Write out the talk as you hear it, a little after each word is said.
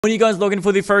When you guys log in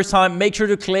for the first time, make sure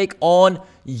to click on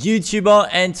YouTuber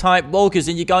and type Walkchaos,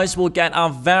 and you guys will get a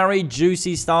very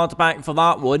juicy starter pack for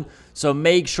that one. So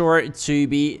make sure to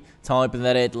be typing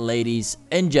that in, ladies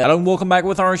and gentlemen. Welcome back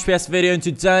with our RSPS video, and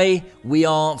today we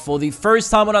are for the first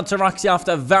time on Ataraxia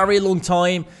after a very long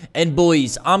time. And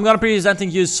boys, I'm gonna be presenting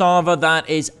you a server that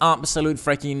is absolute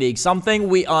freaking unique, something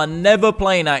we are never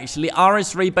playing actually.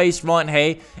 RS3 based right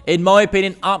here, in my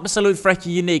opinion, absolute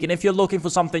freaking unique. And if you're looking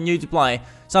for something new to play,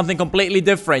 something completely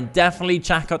different, definitely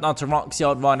check out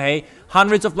Ataraxia right here.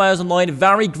 Hundreds of players online,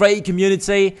 very great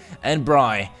community, and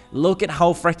bro, look at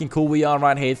how freaking cool we are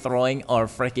right here, throwing our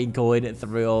freaking coin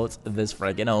throughout this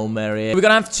freaking home area. We're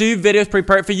gonna have two videos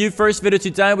prepared for you. First video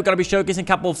today, we're gonna be showcasing a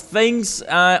couple of things.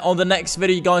 On the next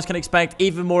video, you guys can expect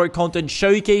even more content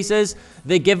showcases.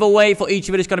 The giveaway for each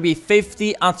video is gonna be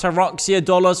 50 Ataraxia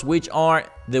dollars, which are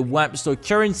the web store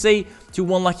currency, to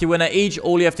one lucky winner each.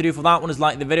 All you have to do for that one is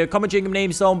like the video, comment your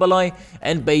names down below,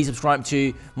 and be subscribed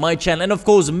to my channel. And of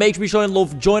course, make sure you show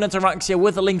love, join Ataraxia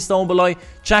with the links down below.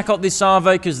 Check out this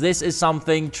server because this is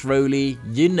something truly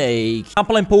unique.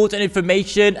 Couple important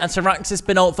information: Ataraxia has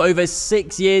been out for over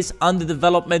 6 years, under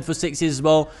development for 6 years as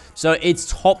well. So it's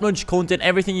top-notch content.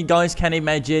 Everything you guys can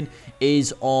imagine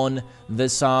is on the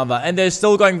server, and they're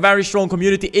still going very strong.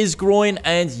 Community is growing,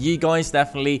 and you guys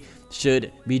definitely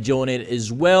should be joining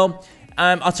as well.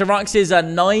 Ataraxia is a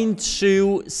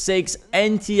 926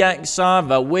 NTX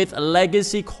server with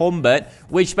legacy combat,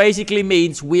 which basically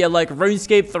means we are like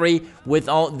RuneScape 3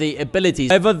 without the abilities.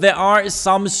 However, there are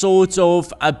some sort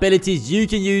of abilities you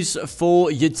can use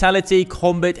for utility,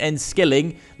 combat, and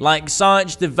skilling, like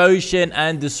Surge, Devotion,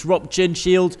 and Disruption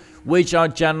Shield, which are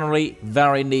generally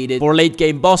very needed for late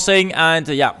game bossing. And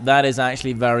yeah, that is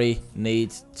actually very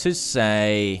neat to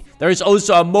say. There is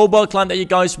also a mobile client that you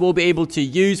guys will be able to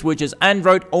use, which is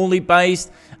Android only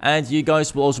based, and you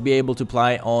guys will also be able to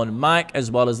play on Mac as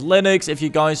well as Linux if you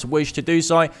guys wish to do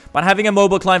so. But having a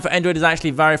mobile client for Android is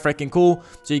actually very freaking cool,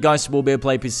 so you guys will be able to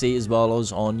play PC as well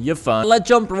as on your phone. Let's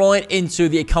jump right into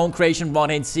the account creation right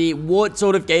here and see what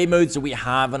sort of game modes we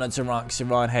have on Ataraxia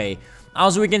right here.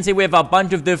 As we can see, we have a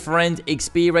bunch of different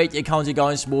XP rate accounts you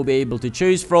guys will be able to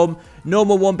choose from.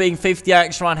 Normal one being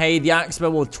 50x right here, the expert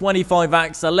with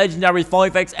 25x, the legendary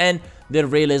 5x, and the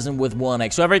realism with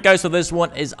 1x. So whoever it goes for this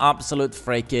one is absolute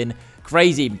freaking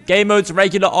crazy. Game modes: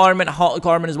 regular armament, hardcore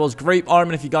armament, as well as group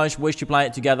armament if you guys wish to play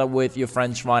it together with your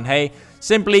friends right here.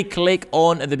 Simply click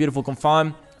on the beautiful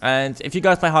confirm, and if you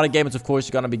guys play harder game modes, of course,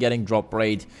 you're going to be getting drop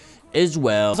rate as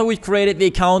well. So we've created the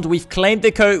account, we've claimed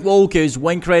the code Walkchaos.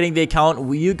 When creating the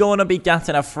account, you're gonna be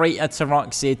getting a free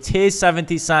Ataraxia tier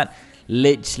 70 set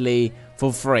literally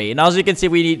for free. And as you can see,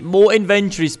 we need more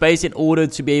inventory space in order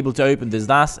to be able to open this.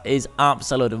 That is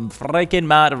absolute freaking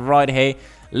mad right here.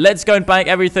 Let's go and pack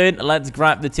everything. Let's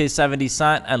grab the tier 70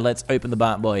 set and let's open the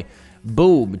bad boy.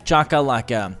 Boom,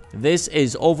 chakalaka. This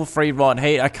is all for free right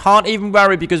here. I can't even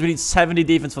wear it because we need 70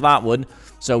 defense for that one.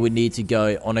 So we need to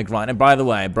go on a grind. And by the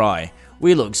way, bro,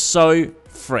 we look so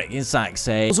freaking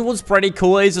sexy. Also, what's pretty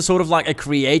cool is a sort of like a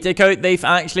creator code they've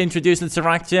actually introduced in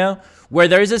Ataraxia, where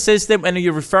there is a system when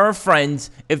you refer a friend,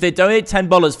 if they donate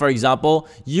 $10, for example,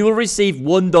 you will receive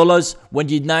 $1 when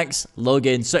you next log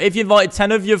in. So if you invite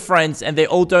 10 of your friends and they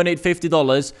all donate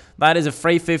 $50, that is a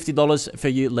free $50 for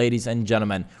you, ladies and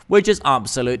gentlemen, which is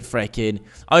absolute freaking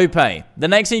OP. The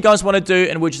next thing you guys want to do,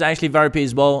 and which is actually very OP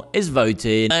as well, is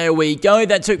voting. There we go.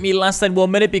 That took me less than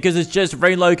 1 minute because it's just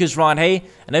Rain Locust right here,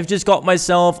 and I've just got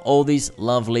myself all these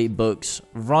lovely books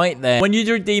right there. When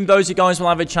you redeem those, you guys will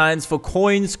have a chance for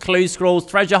coins, clue scrolls,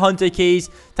 treasure hunter keys,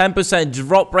 10%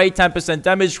 drop rate, 10%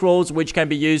 damage scrolls, which can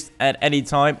be used at any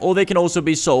time, or they can also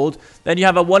be sold. Then you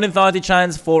have a 1 in 30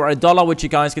 chance for $1, which you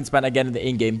guys can spend again in the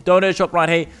in-game donut shop right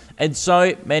here, and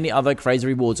so many other crazy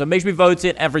rewards. So make sure we vote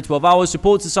it every 12 hours.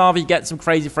 Support the server, you get some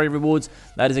crazy free rewards.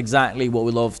 That is exactly what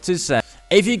we love to say.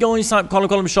 If you go inside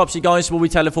column shops, you guys will be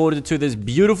teleported to this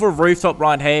beautiful rooftop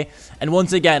right here. And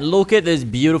once again, look at this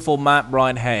beautiful map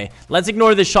right here. Let's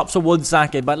ignore the shops for 1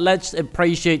 second, but let's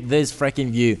appreciate this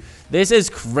freaking view. This is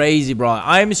crazy, bro.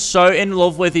 I'm so in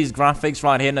love with these graphics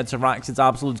right here in Ataraxia. It's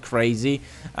absolutely crazy.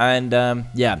 And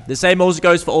yeah, the same also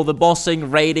goes for all the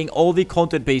bossing, raiding, all the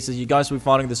content pieces you guys will be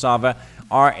finding the server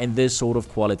are in this sort of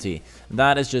quality.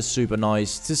 That is just super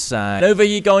nice to say. And over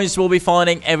you guys will be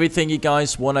finding everything you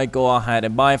guys want to go ahead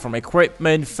and buy, from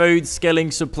equipment, food, skilling,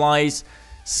 supplies,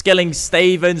 skilling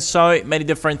stave, and so many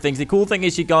different things. The cool thing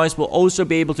is you guys will also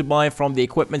be able to buy from the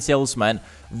equipment salesman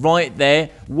right there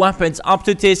weapons up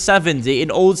to tier 70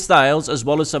 in old styles, as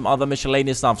well as some other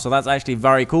miscellaneous stuff. So that's actually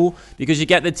very cool, because you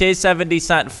get the tier 70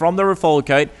 set from the referral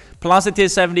code plus the tier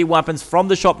 70 weapons from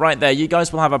the shop right there. You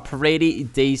guys will have a pretty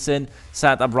decent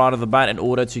setup right off the bat in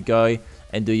order to go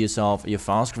and do yourself your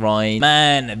fast grind.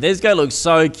 Man, this guy looks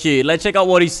so cute. Let's check out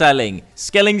what he's selling.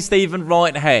 Skilling Steven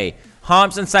right here.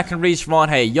 Harps and secondaries right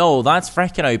here. Yo, that's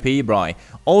freaking OP, bro.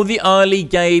 All the early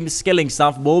game skilling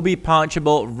stuff will be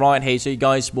patchable right here. So you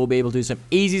guys will be able to do some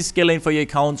easy skilling for your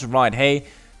accounts right here.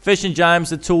 Fish and jams,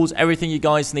 the tools, everything you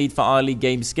guys need for early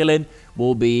game skilling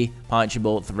will be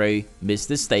patchable through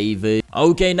Mr. Steven.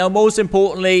 Okay, now most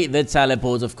importantly, the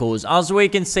teleports, of course. As we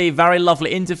can see, very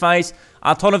lovely interface.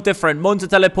 A ton of different monster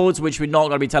teleports, which we're not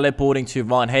going to be teleporting to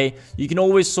right here. You can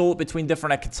always sort between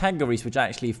different categories, which are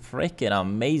actually freaking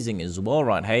amazing as well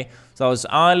right here. So it's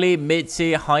early,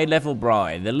 mid-tier, high-level,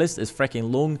 bro. The list is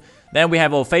freaking long. Then we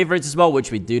have our favorites as well,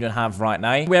 which we do not have right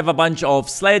now. We have a bunch of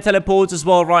Slayer teleports as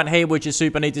well right here, which is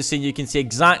super neat to see. You can see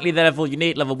exactly the level you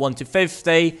need. Level 1 to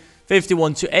 50,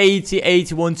 51 to 80,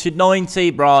 81 to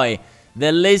 90, bro.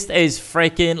 The list is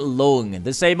freaking long.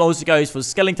 The same also goes for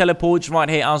skilling teleports right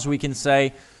here, as we can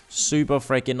say. Super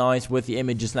freaking nice with the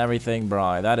images and everything,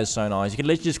 bro. That is so nice. You can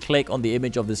literally just click on the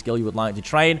image of the skill you would like to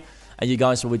train, and you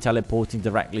guys will be teleporting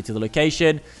directly to the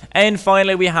location. And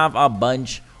finally, we have a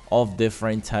bunch of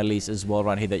different tellies as well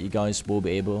right here that you guys will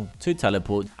be able to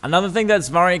teleport. Another thing that's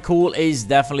very cool is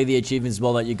definitely the achievements as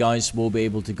well that you guys will be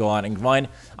able to go out and grind.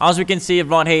 As we can see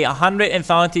right here,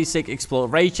 136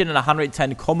 exploration and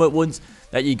 110 combat wounds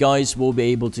that you guys will be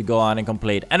able to go out and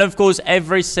complete. And of course,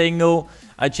 every single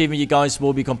achievement you guys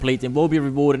will be completing will be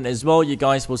rewarded as well. You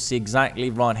guys will see exactly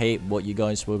right here what you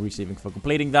guys will be receiving for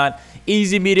completing that.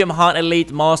 Easy, medium, hard,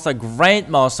 elite, master,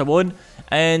 grandmaster one.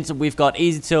 And we've got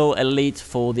easy till elite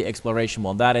for the exploration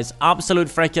one. That is absolute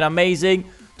freaking amazing.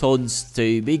 Tons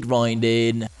to be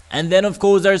grinding. And then, of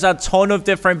course, there's a ton of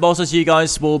different bosses you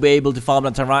guys will be able to farm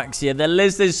on Ataraxia. The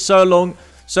list is so long.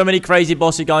 So many crazy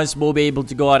bosses you guys will be able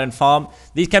to go out and farm.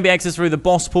 These can be accessed through the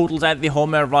boss portals at the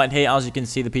home area right here. As you can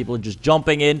see, the people are just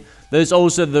jumping in. There's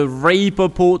also the Reaper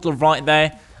portal right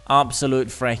there. Absolute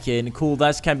freaking cool.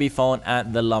 That can be found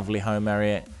at the lovely home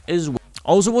area as well.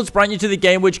 Also, what's brand new to the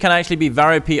game, which can actually be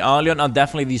very OP early on, are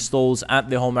definitely these stalls at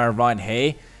the home area right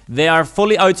here. They are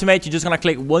fully automated. You're just going to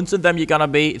click once of them. You're going to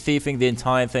be thieving the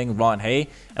entire thing right here.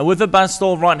 And with the best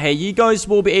stall right here, you guys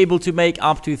will be able to make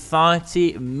up to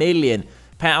 30 million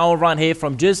per hour right here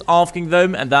from just asking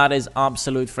them. And that is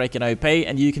absolute freaking OP.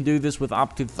 And you can do this with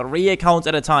up to 3 accounts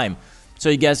at a time. So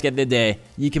you guys get the idea.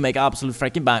 You can make absolute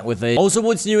freaking bank with it. Also,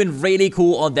 what's new and really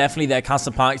cool are definitely their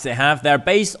custom packs they have. They're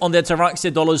based on their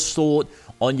Ataraxia dollars stored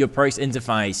on your perks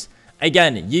interface.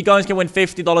 Again, you guys can win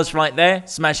 $50 right there.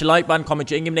 Smash a like button,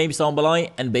 comment your in-game names down below,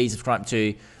 and be subscribed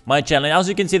to my channel. And as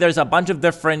you can see, there's a bunch of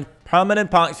different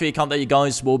permanent packs for your account that you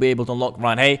guys will be able to unlock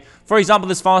right here. For example,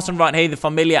 this first one right here, the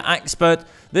Familiar Expert.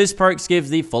 This perk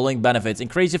gives the following benefits.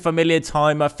 Increase your Familiar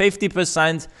timer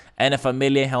 50% and a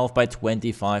Familiar health by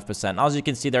 25%. As you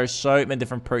can see, there are so many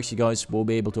different perks you guys will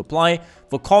be able to apply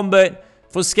for combat,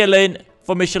 for skilling,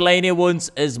 for miscellaneous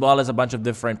ones, as well as a bunch of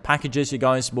different packages you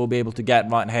guys will be able to get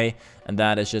right here. And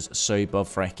that is just super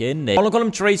freaking neat.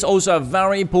 Column tree is also a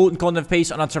very important content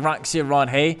piece on Ataraxia right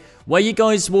here, where you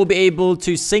guys will be able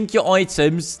to sync your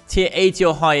items tier 80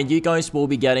 or higher, and you guys will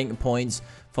be getting points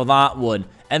for that one.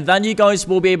 And then you guys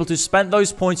will be able to spend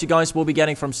those points you guys will be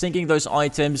getting from syncing those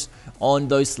items on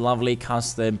those lovely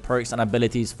custom perks and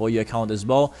abilities for your account as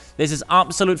well. This is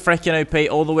absolute freaking OP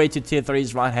all the way to tier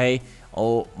 3s right here.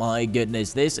 Oh my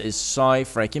goodness, this is so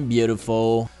freaking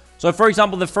beautiful. So for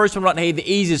example, the first one right here,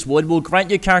 the easiest one, will grant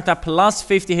your character plus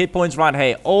 50 hit points right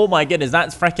here. Oh my goodness,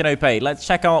 that's freaking OP. Let's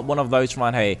check out one of those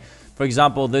right here. For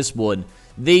example, this one.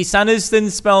 The Sanderson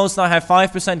spells now have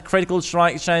 5% critical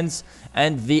strike chance,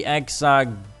 and the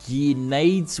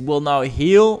Exagenades will now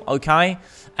heal, okay?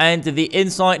 And the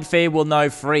Insight Fear will now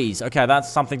freeze. Okay, that's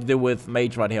something to do with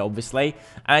Mage right here, obviously.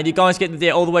 And you guys get the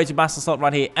deal all the way to Master Slot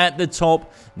right here at the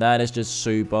top. That is just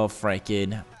super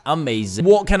freaking amazing.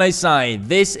 What can I say?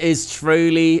 This is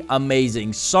truly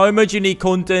amazing. So much unique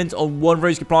content on one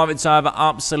Ruski private server.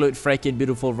 Absolute freaking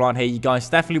beautiful right here. You guys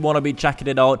definitely want to be checking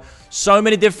it out. So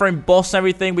many different boss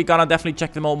everything. We're gonna definitely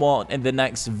check them out more in the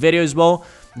next video as well.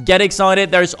 Get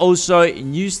excited. There's also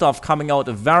new stuff coming out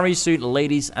very soon,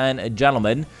 ladies and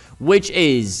gentlemen, which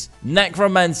is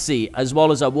Necromancy, as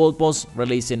well as a world boss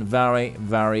releasing very,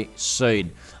 very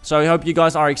soon. So I hope you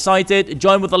guys are excited.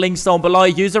 Join with the links down below.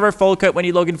 Use the referral code when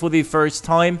you log in for the first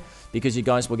time because you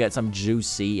guys will get some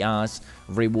juicy ass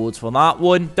rewards for that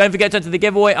one. Don't forget to enter the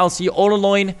giveaway. I'll see you all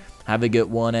online. Have a good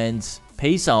one and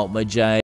peace out, my J.